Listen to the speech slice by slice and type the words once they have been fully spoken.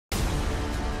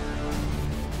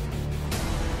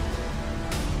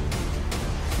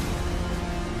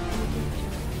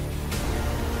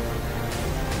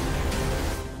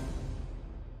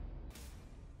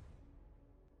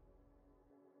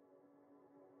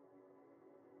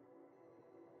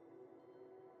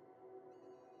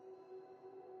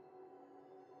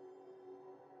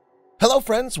Hello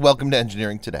friends, welcome to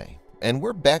Engineering Today, and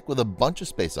we're back with a bunch of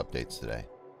space updates today.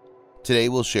 Today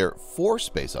we'll share 4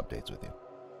 space updates with you.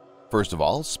 First of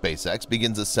all, SpaceX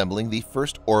begins assembling the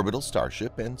first Orbital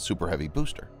Starship and Super Heavy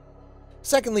booster.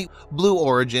 Secondly, Blue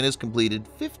Origin has completed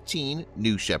 15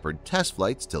 New Shepard test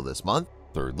flights till this month.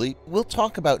 Thirdly, we'll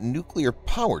talk about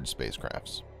nuclear-powered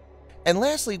spacecrafts. And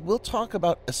lastly, we'll talk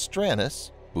about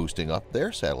Astranis boosting up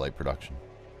their satellite production.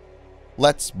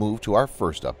 Let's move to our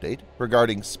first update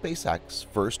regarding SpaceX's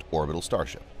first Orbital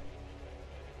Starship.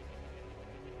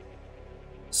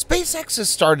 SpaceX has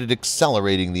started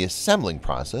accelerating the assembling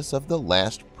process of the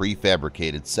last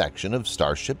prefabricated section of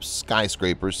Starship's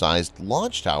skyscraper-sized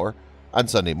launch tower on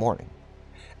Sunday morning.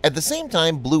 At the same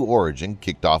time, Blue Origin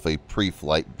kicked off a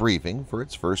pre-flight briefing for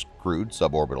its first crewed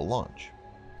suborbital launch.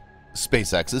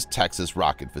 SpaceX's Texas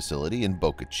rocket facility in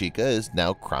Boca Chica is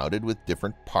now crowded with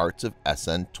different parts of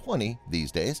SN20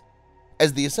 these days,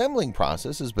 as the assembling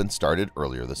process has been started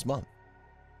earlier this month.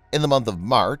 In the month of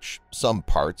March, some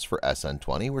parts for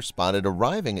SN20 were spotted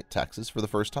arriving at Texas for the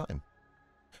first time.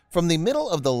 From the middle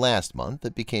of the last month,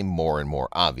 it became more and more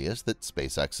obvious that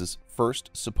SpaceX's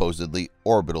first supposedly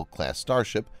orbital-class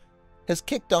Starship has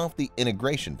kicked off the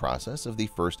integration process of the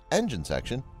first engine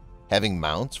section, having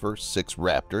mounts for 6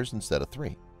 Raptors instead of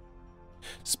 3.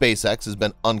 SpaceX has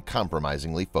been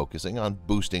uncompromisingly focusing on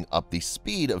boosting up the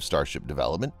speed of Starship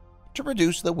development to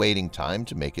reduce the waiting time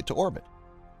to make it to orbit.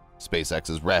 SpaceX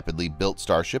has rapidly built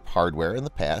Starship hardware in the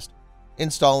past,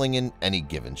 installing in any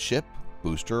given ship,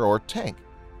 booster, or tank.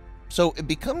 So it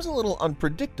becomes a little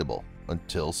unpredictable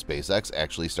until SpaceX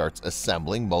actually starts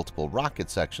assembling multiple rocket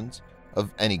sections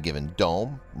of any given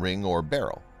dome, ring, or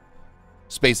barrel.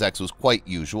 SpaceX was quite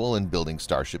usual in building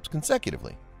Starships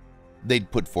consecutively.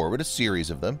 They'd put forward a series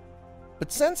of them,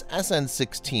 but since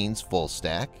SN16's full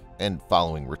stack and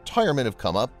following retirement have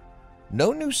come up,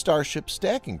 no new Starship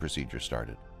stacking procedure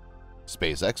started.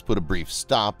 SpaceX put a brief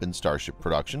stop in Starship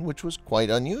production, which was quite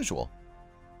unusual.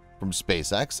 From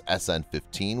SpaceX,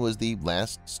 SN15 was the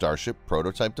last Starship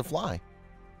prototype to fly.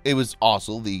 It was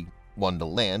also the one to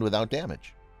land without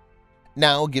damage.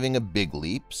 Now, giving a big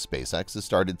leap, SpaceX has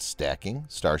started stacking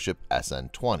Starship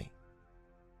SN20.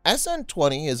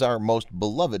 SN20 is our most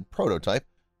beloved prototype,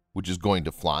 which is going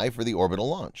to fly for the orbital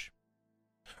launch.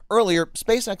 Earlier,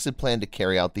 SpaceX had planned to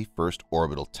carry out the first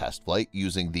orbital test flight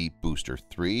using the Booster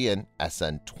 3 and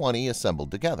SN20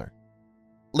 assembled together.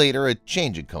 Later, a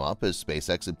change had come up as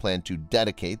SpaceX had planned to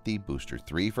dedicate the Booster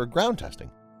 3 for ground testing,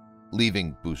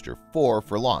 leaving Booster 4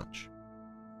 for launch.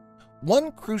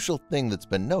 One crucial thing that's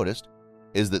been noticed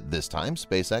is that this time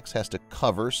SpaceX has to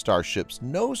cover Starship's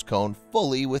nose cone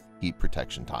fully with heat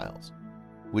protection tiles,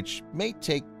 which may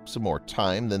take some more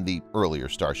time than the earlier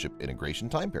Starship integration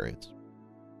time periods.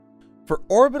 For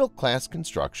orbital-class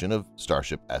construction of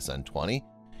Starship SN20,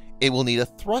 it will need a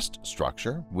thrust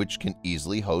structure which can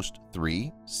easily host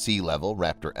 3 sea-level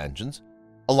Raptor engines,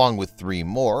 along with 3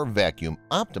 more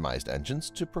vacuum-optimized engines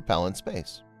to propel in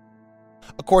space.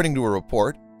 According to a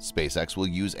report, SpaceX will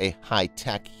use a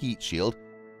high-tech heat shield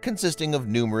consisting of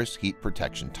numerous heat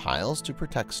protection tiles to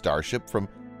protect Starship from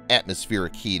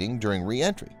atmospheric heating during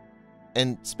re-entry,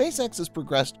 and SpaceX has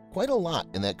progressed quite a lot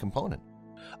in that component.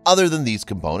 Other than these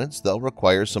components, they'll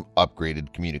require some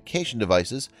upgraded communication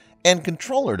devices and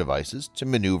controller devices to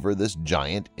maneuver this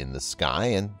giant in the sky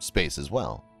and space as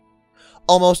well.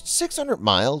 Almost 600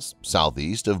 miles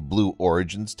southeast of Blue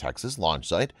Origin's Texas launch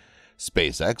site,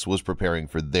 SpaceX was preparing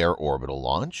for their orbital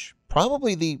launch,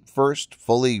 probably the first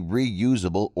fully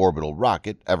reusable orbital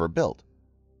rocket ever built.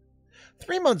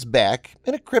 3 months back,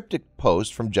 in a cryptic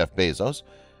post from Jeff Bezos,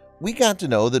 we got to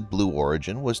know that Blue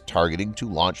Origin was targeting to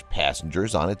launch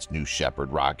passengers on its New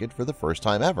Shepard rocket for the first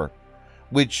time ever,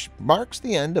 which marks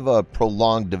the end of a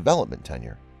prolonged development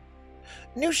tenure.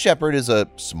 New Shepard is a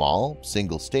small,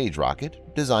 single-stage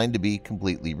rocket designed to be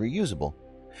completely reusable,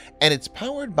 and it's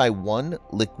powered by one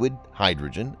liquid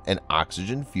hydrogen and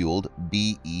oxygen-fueled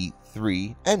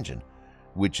BE-3 engine,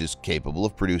 which is capable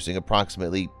of producing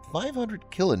approximately 500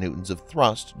 kilonewtons of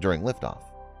thrust during liftoff.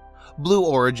 Blue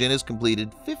Origin has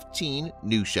completed 15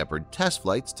 New Shepard test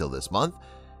flights till this month,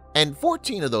 and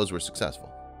 14 of those were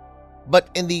successful. But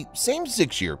in the same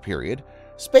 6-year period,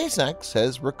 SpaceX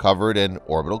has recovered an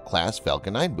orbital-class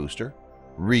Falcon 9 booster,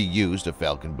 reused a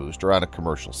Falcon booster on a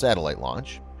commercial satellite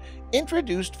launch,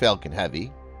 introduced Falcon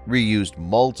Heavy, reused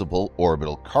multiple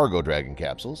orbital Cargo Dragon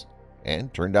capsules,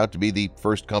 and turned out to be the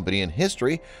first company in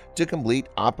history to complete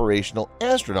operational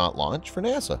astronaut launch for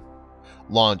NASA.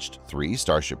 Launched 3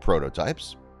 Starship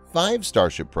prototypes, 5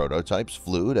 Starship prototypes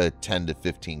flew to 10 to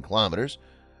 15 kilometers,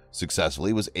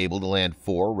 successfully was able to land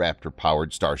 4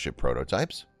 Raptor-powered Starship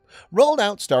prototypes, rolled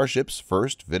out Starship's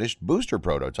first finished booster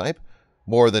prototype,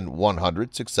 more than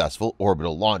 100 successful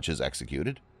orbital launches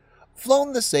executed,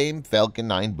 flown the same Falcon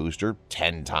 9 booster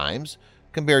 10 times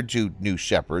compared to New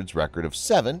Shepard's record of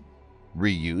 7,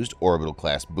 reused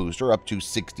orbital-class booster up to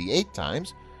 68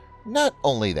 times. Not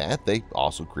only that, they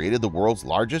also created the world's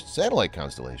largest satellite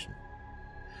constellation.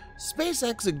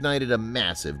 SpaceX ignited a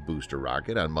massive booster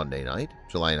rocket on Monday night,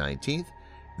 July 19th.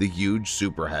 The huge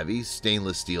Super Heavy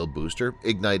stainless steel booster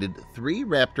ignited 3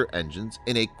 Raptor engines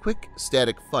in a quick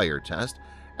static fire test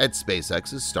at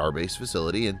SpaceX's Starbase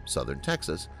facility in southern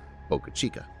Texas, Boca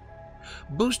Chica.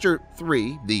 Booster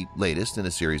 3, the latest in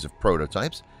a series of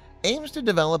prototypes, aims to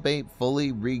develop a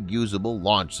fully reusable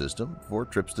launch system for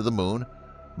trips to the Moon,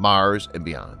 Mars, and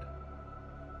beyond.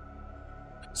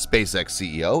 SpaceX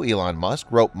CEO Elon Musk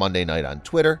wrote Monday night on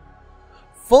Twitter,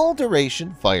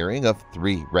 "Full-duration firing of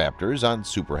 3 Raptors on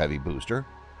Super Heavy booster."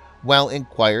 While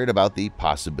inquired about the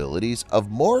possibilities of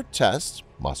more tests,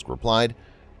 Musk replied,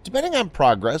 "Depending on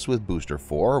progress with Booster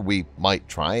 4, we might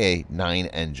try a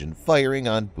 9-engine firing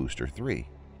on Booster 3.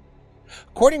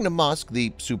 According to Musk,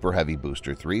 the Super Heavy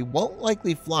Booster 3 won't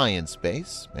likely fly in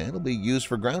space and it'll be used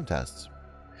for ground tests.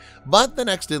 But the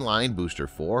next in line, Booster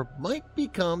 4, might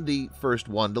become the first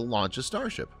one to launch a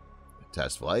Starship. The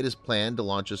test flight is planned to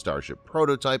launch a Starship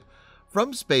prototype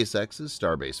from SpaceX's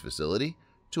Starbase facility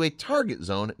to a target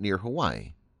zone near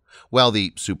Hawaii, while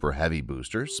the Super Heavy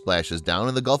booster splashes down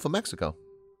in the Gulf of Mexico.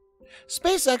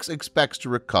 SpaceX expects to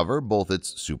recover both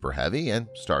its Super Heavy and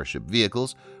Starship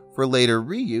vehicles for later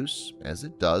reuse, as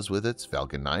it does with its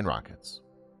Falcon 9 rockets.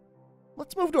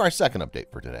 Let's move to our second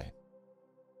update for today.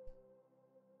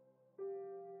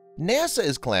 NASA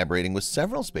is collaborating with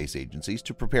several space agencies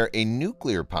to prepare a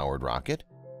nuclear-powered rocket,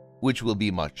 which will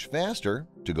be much faster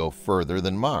to go further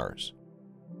than Mars.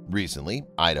 Recently,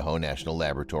 Idaho National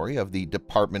Laboratory of the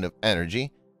Department of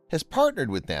Energy has partnered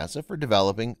with NASA for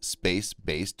developing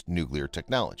space-based nuclear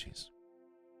technologies.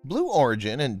 Blue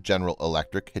Origin and General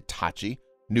Electric Hitachi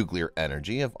Nuclear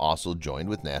Energy have also joined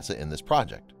with NASA in this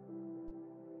project.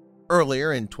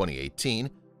 Earlier in 2018,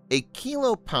 a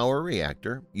kilo-power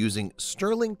reactor using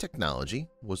Stirling technology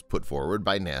was put forward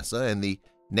by NASA and the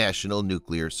National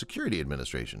Nuclear Security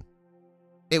Administration.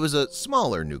 It was a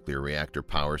smaller nuclear reactor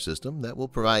power system that will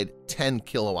provide 10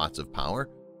 kilowatts of power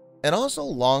and also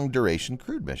long-duration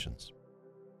crewed missions.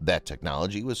 That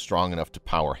technology was strong enough to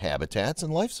power habitats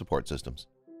and life support systems.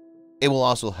 It will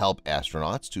also help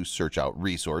astronauts to search out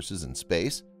resources in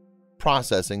space,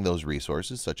 processing those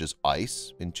resources such as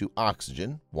ice into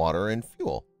oxygen, water, and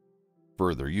fuel,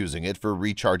 further using it for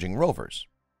recharging rovers.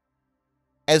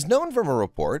 As known from a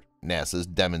report, NASA's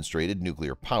demonstrated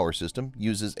nuclear power system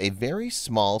uses a very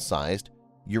small-sized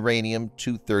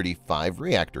uranium-235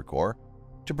 reactor core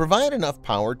to provide enough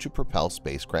power to propel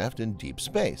spacecraft in deep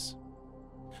space.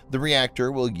 The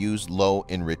reactor will use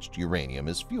low-enriched uranium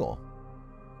as fuel.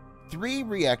 3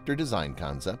 reactor design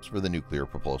concepts for the nuclear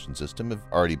propulsion system have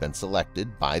already been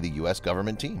selected by the U.S.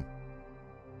 government team.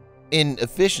 In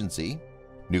efficiency,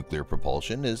 nuclear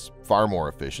propulsion is far more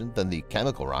efficient than the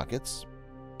chemical rockets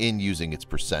in using its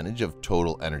percentage of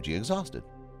total energy exhausted.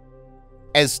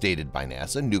 As stated by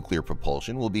NASA, nuclear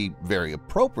propulsion will be very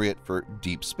appropriate for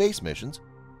deep space missions,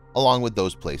 along with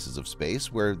those places of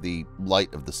space where the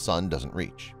light of the sun doesn't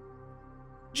reach.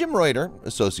 Jim Reuter,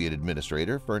 Associate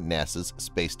Administrator for NASA's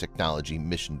Space Technology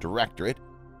Mission Directorate,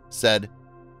 said,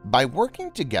 "By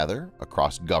working together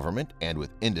across government and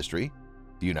with industry,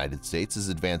 the United States is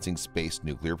advancing space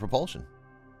nuclear propulsion.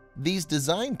 These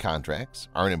design contracts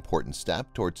are an important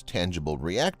step towards tangible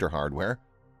reactor hardware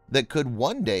that could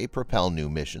one day propel new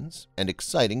missions and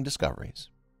exciting discoveries."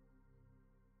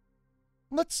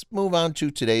 Let's move on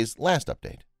to today's last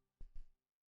update.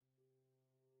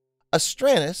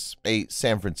 Astranis, a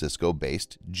San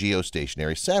Francisco-based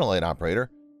geostationary satellite operator,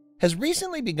 has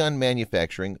recently begun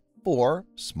manufacturing 4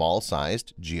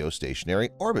 small-sized geostationary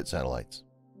orbit satellites.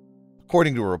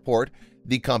 According to a report,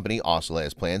 the company also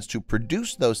has plans to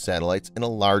produce those satellites in a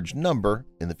large number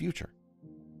in the future.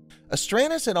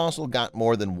 Astranis had also got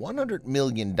more than $100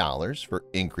 million for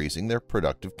increasing their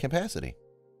productive capacity.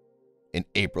 In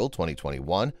April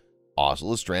 2021, also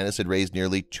Astranis had raised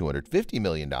nearly $250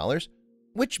 million,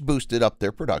 which boosted up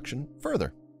their production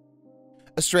further.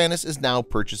 Astranis is now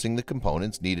purchasing the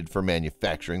components needed for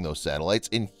manufacturing those satellites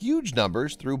in huge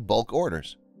numbers through bulk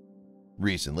orders.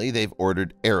 Recently, they've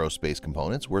ordered aerospace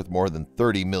components worth more than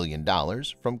 $30 million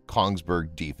from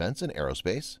Kongsberg Defense and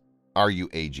Aerospace,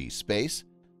 RUAG Space,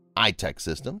 iTech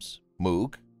Systems,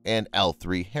 Moog, and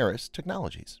L3 Harris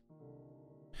Technologies.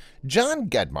 John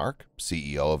Gedmark,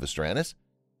 CEO of Astranis,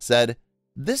 said,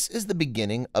 "This is the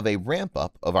beginning of a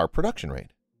ramp-up of our production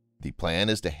rate. The plan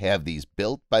is to have these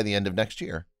built by the end of next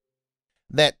year.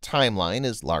 That timeline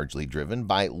is largely driven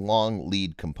by long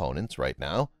lead components right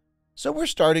now, so we're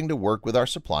starting to work with our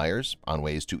suppliers on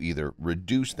ways to either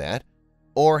reduce that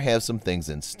or have some things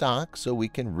in stock so we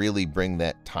can really bring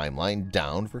that timeline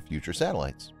down for future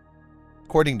satellites.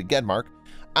 According to Gedmark,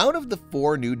 out of the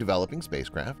 4 new developing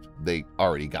spacecraft, they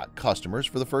already got customers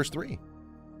for the first 3.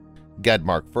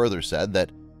 Gedmark further said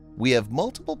that we have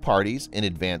multiple parties in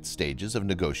advanced stages of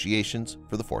negotiations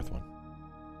for the 4th one.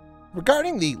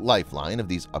 Regarding the lifeline of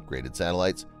these upgraded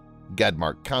satellites,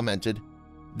 Gedmark commented,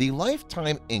 "The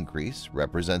lifetime increase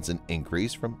represents an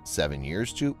increase from 7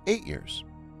 years to 8 years.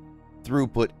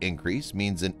 Throughput increase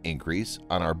means an increase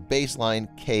on our baseline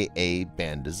Ka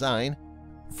band design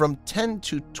from 10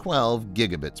 to 12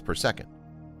 gigabits per second."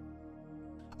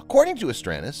 According to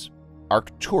Astranis,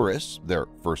 Arcturus, their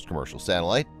first commercial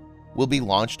satellite, will be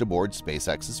launched aboard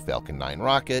SpaceX's Falcon 9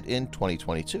 rocket in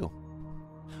 2022.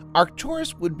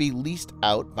 Arcturus would be leased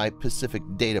out by Pacific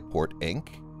Dataport Inc.,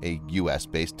 a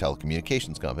US-based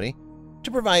telecommunications company,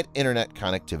 to provide internet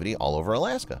connectivity all over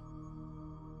Alaska.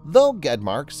 Though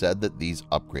Gedmark said that these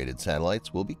upgraded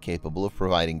satellites will be capable of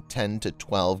providing 10 to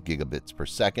 12 gigabits per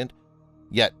second,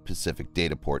 yet Pacific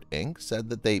Dataport Inc. said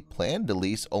that they plan to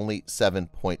lease only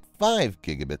 7.5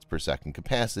 gigabits per second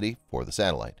capacity for the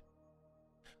satellite.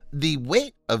 The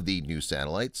weight of the new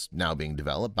satellites, now being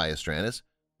developed by Astranis,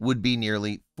 would be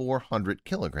nearly 400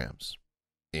 kilograms.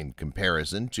 In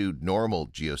comparison to normal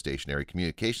geostationary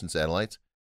communication satellites,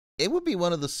 it would be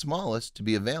one of the smallest to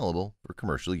be available for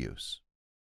commercial use.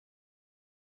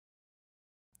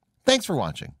 Thanks for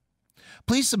watching.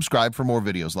 Please subscribe for more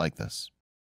videos like this.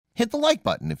 Hit the like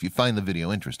button if you find the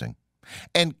video interesting,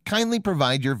 and kindly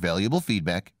provide your valuable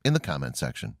feedback in the comment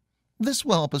section. This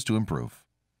will help us to improve.